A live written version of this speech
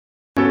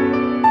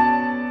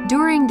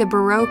During the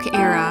Baroque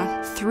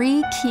era,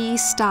 three key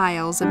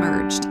styles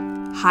emerged: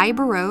 High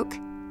Baroque,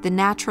 the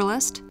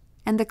Naturalist,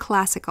 and the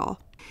Classical.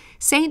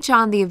 St.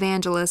 John the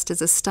Evangelist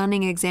is a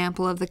stunning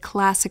example of the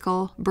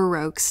classical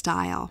Baroque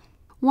style.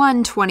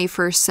 One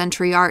 21st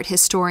century art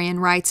historian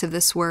writes of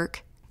this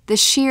work, "The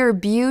sheer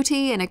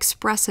beauty and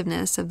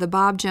expressiveness of the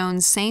Bob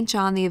Jones St.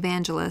 John the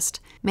Evangelist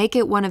make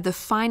it one of the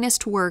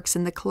finest works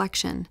in the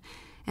collection,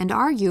 and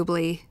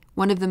arguably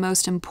one of the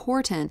most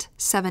important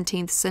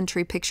 17th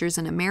century pictures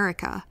in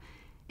America.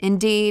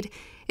 Indeed,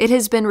 it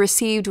has been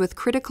received with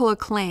critical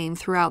acclaim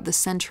throughout the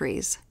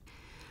centuries."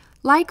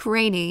 Like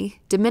Reni,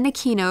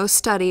 Domenichino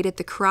studied at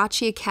the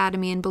Carracci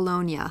Academy in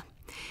Bologna.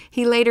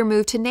 He later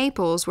moved to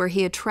Naples, where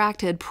he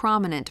attracted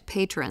prominent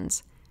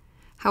patrons.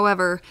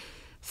 However,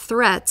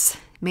 threats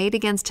made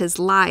against his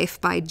life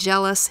by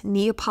jealous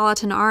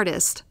Neapolitan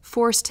artists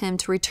forced him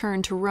to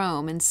return to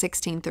Rome in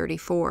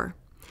 1634.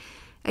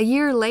 A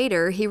year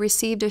later, he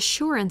received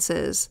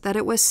assurances that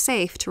it was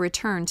safe to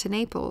return to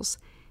Naples.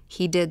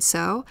 He did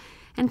so,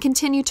 and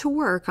continued to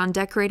work on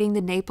decorating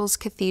the Naples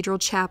Cathedral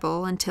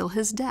Chapel until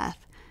his death,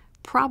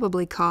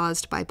 probably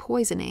caused by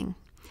poisoning.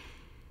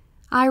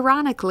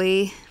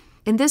 Ironically,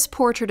 in this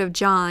portrait of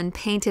John,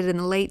 painted in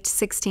the late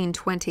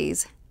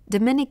 1620s,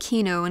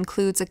 Domenichino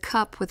includes a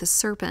cup with a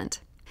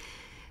serpent.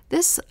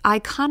 This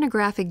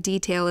iconographic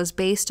detail is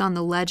based on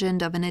the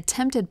legend of an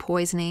attempted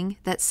poisoning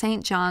that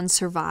St. John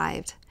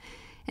survived.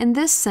 In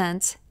this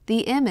sense,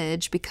 the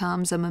image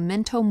becomes a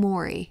memento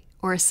mori,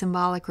 or a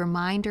symbolic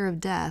reminder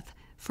of death,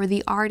 for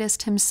the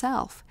artist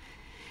himself,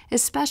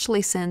 especially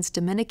since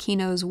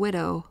Domenichino's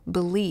widow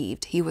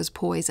believed he was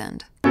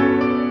poisoned.